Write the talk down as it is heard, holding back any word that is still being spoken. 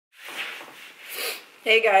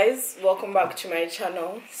Hey guys, welcome back to my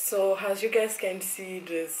channel. So as you guys can see,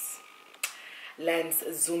 this lens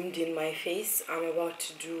zoomed in my face. I'm about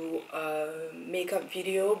to do a makeup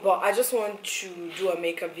video, but I just want to do a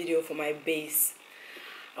makeup video for my base.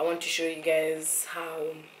 I want to show you guys how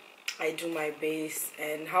I do my base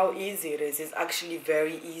and how easy it is. It's actually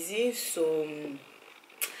very easy, so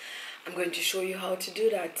I'm going to show you how to do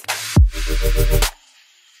that.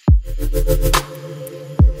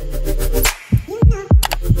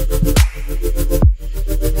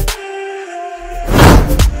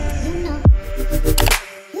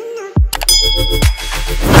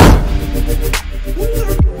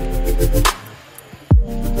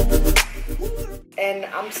 And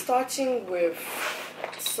I'm starting with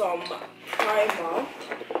some primer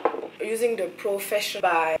using the Professional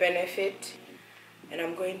by Benefit, and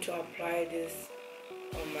I'm going to apply this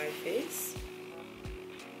on my face.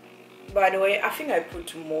 By the way, I think I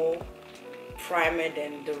put more primer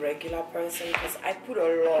than the regular person because I put a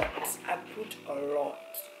lot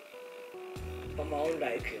for my own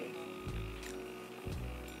liking.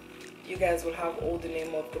 You guys will have all the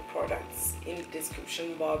name of the products in the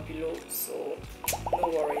description bar below, so no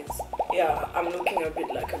worries. Yeah, I'm looking a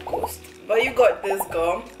bit like a ghost, but you got this,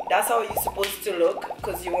 girl. That's how you're supposed to look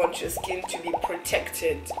because you want your skin to be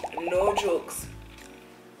protected. No jokes.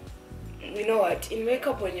 You know what, in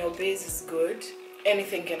makeup, when your base is good,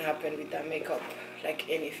 anything can happen with that makeup. Like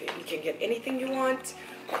anything, you can get anything you want,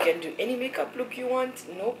 you can do any makeup look you want,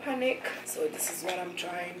 no panic. So this is what I'm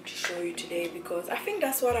trying to show you today because I think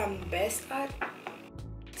that's what I'm best at.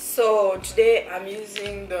 So today I'm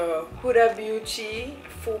using the Huda Beauty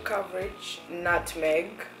Full Coverage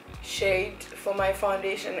Nutmeg shade for my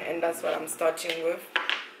foundation, and that's what I'm starting with.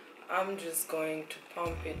 I'm just going to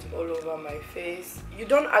pump it all over my face. You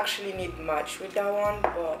don't actually need much with that one,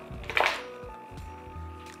 but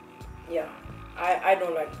yeah, I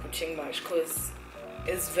don't like putting much because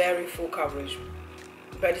it's very full coverage,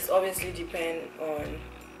 but it's obviously depend on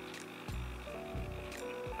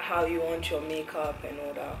how you want your makeup and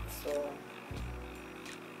all that. So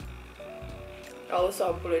I also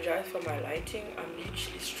apologize for my lighting. I'm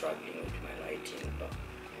literally struggling with my lighting, but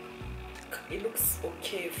it looks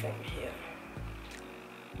okay from here.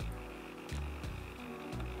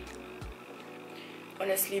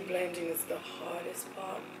 Honestly, blending is the hardest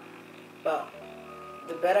part, but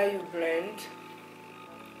the better you blend,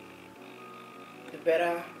 the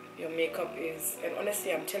better your makeup is. And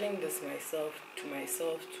honestly, I'm telling this to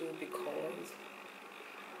myself too, because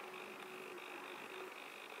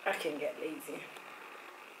I can get lazy.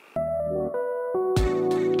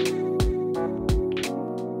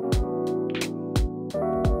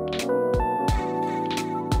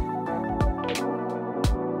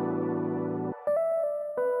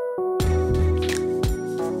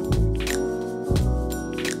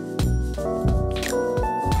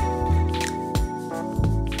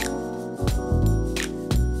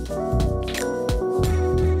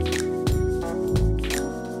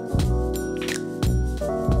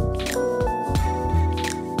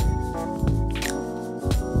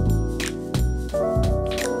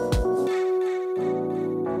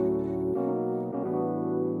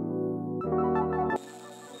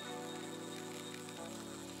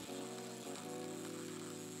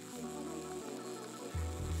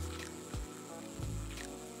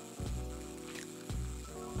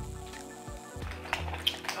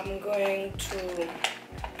 I'm going to,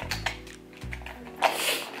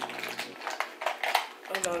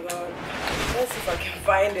 oh my god, let's see if I can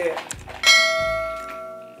find it.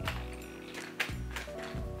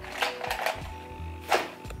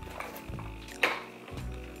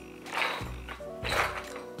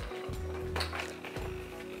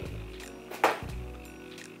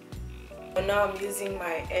 So now I'm using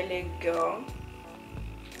my LA Girl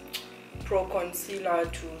Pro Concealer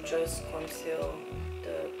to just conceal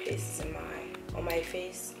the places on my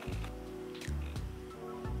face.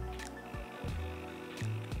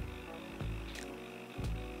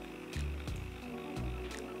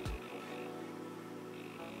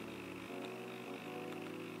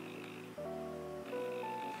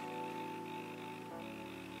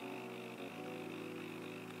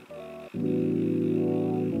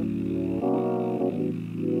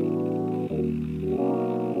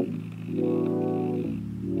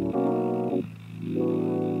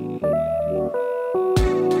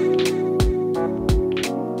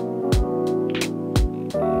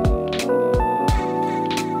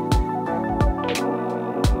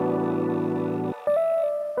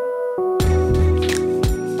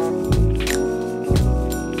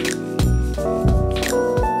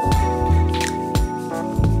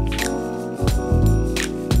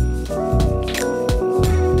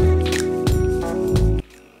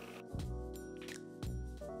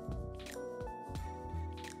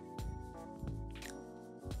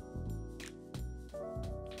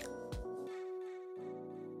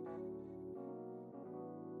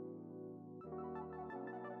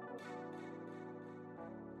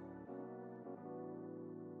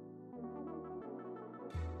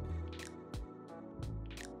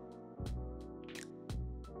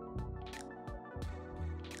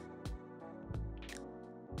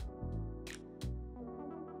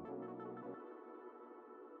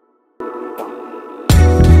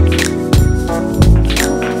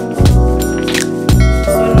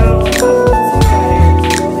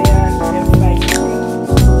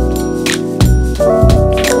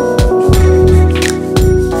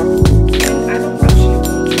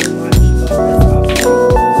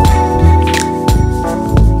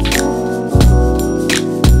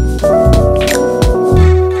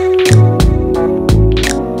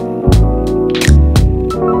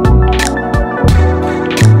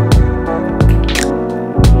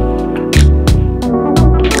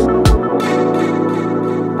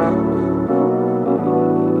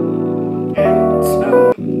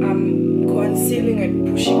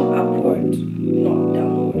 pushing upward, not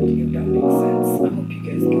downward, if that makes sense. I hope you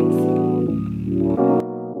guys can see.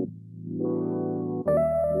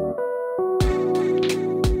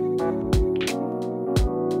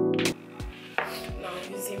 Now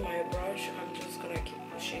using my brush, I'm just gonna keep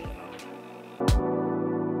pushing up.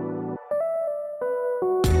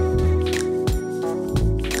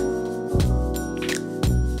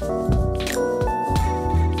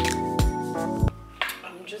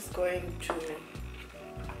 I'm just going to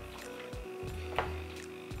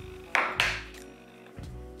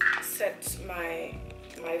set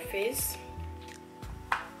my face,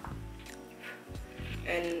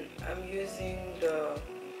 and I'm using the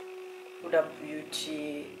Huda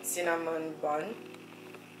Beauty cinnamon bun,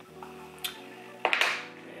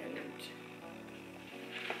 and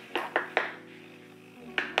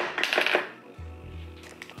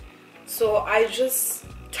so I just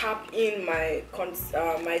tap in my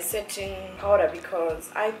setting powder because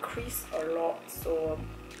I crease a lot, so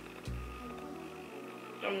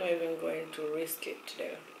I'm not even going to risk it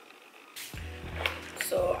today.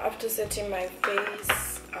 So after setting my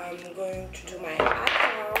face, I'm going to do my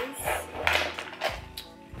eyebrows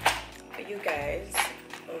for you guys.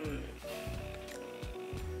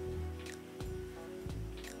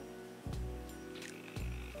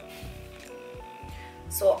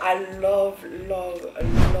 So I love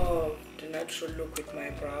the natural look with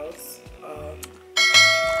my brows.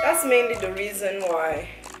 That's mainly the reason why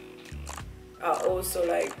I also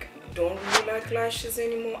like don't really like lashes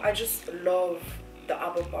anymore. I just love the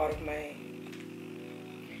upper part of my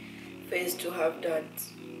face to have that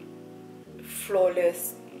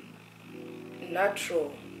flawless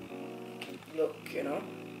natural look, you know.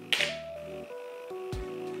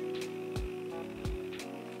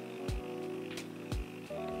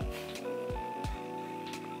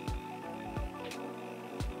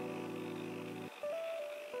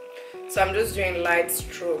 So I'm just doing light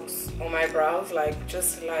strokes on my brows, like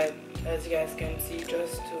just like, as you guys can see,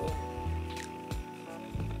 just to,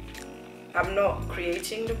 I'm not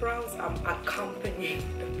creating the brows, I'm accompanying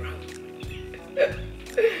the brows. You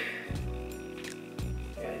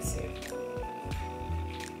guys see?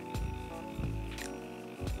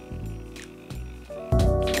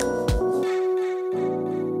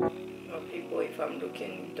 Now people, if I'm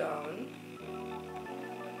looking down,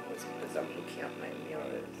 it's because I'm looking at my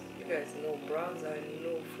mirrors. You guys know brows are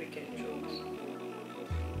no freaking jokes.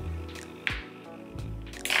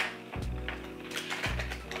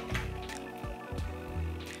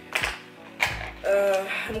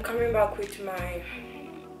 I'm coming back with my,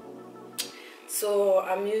 so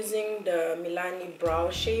I'm using the Milani brow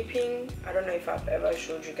shaping. I don't know if I've ever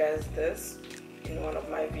showed you guys this in one of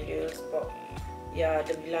my videos, but yeah,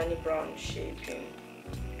 the Milani brown shaping,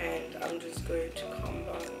 and I'm just going to come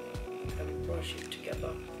back and brush it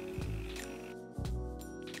together.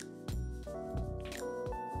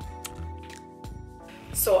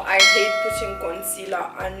 So I hate putting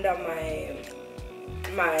concealer under my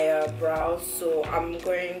brows, so I'm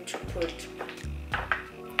going to put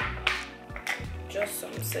just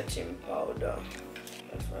some setting powder.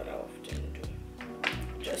 That's what I often do,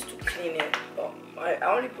 just to clean it. But I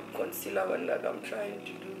only put concealer when like I'm trying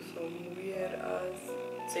to do some weird ass.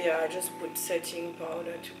 So yeah, I just put setting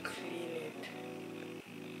powder to clean it.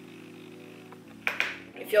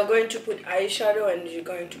 If you're going to put eyeshadow and you're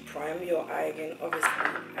going to prime your eye again, obviously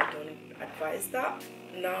I don't advise that.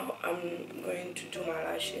 Now I'm going to do my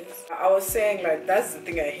lashes. I was saying, like, that's the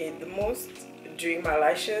thing I hate the most, doing my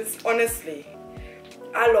lashes. Honestly,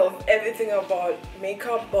 I love everything about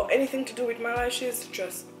makeup, but anything to do with my lashes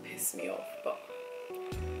just piss me off. But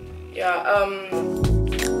yeah,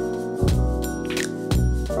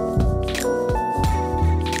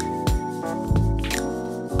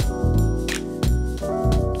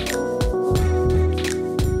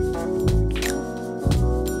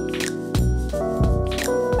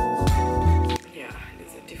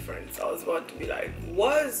 I was about to be like,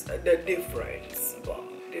 what's the difference? But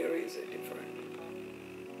there is a difference.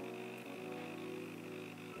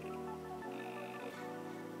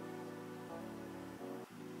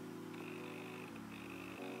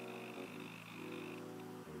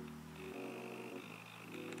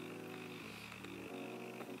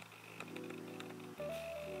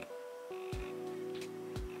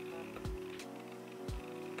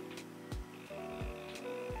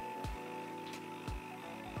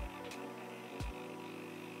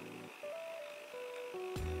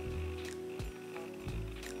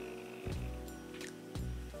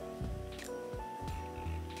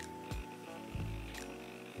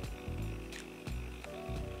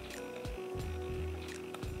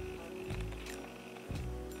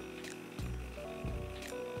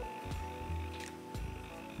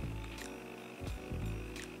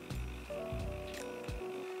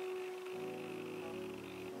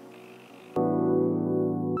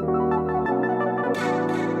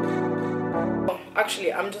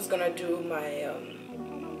 actually I'm just gonna do my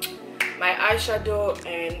my eyeshadow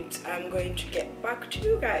and I'm going to get back to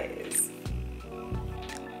you guys.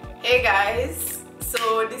 Hey guys,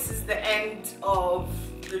 so this is the end of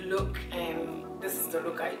the look and this is the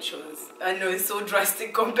look I chose. I know it's so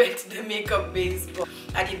drastic compared to the makeup base, but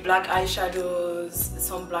I did black eyeshadows,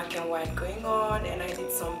 some black and white going on, and I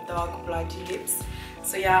did some dark bloody lips.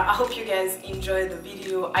 So yeah, I hope you guys enjoyed the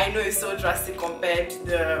video. I know it's so drastic compared to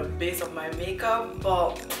the base of my makeup,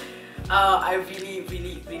 but I really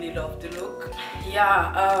love the look.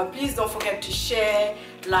 Yeah, please don't forget to share,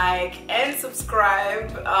 like and subscribe.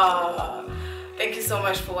 Thank you so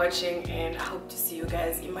much for watching and I hope to see you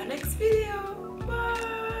guys in my next video. Bye.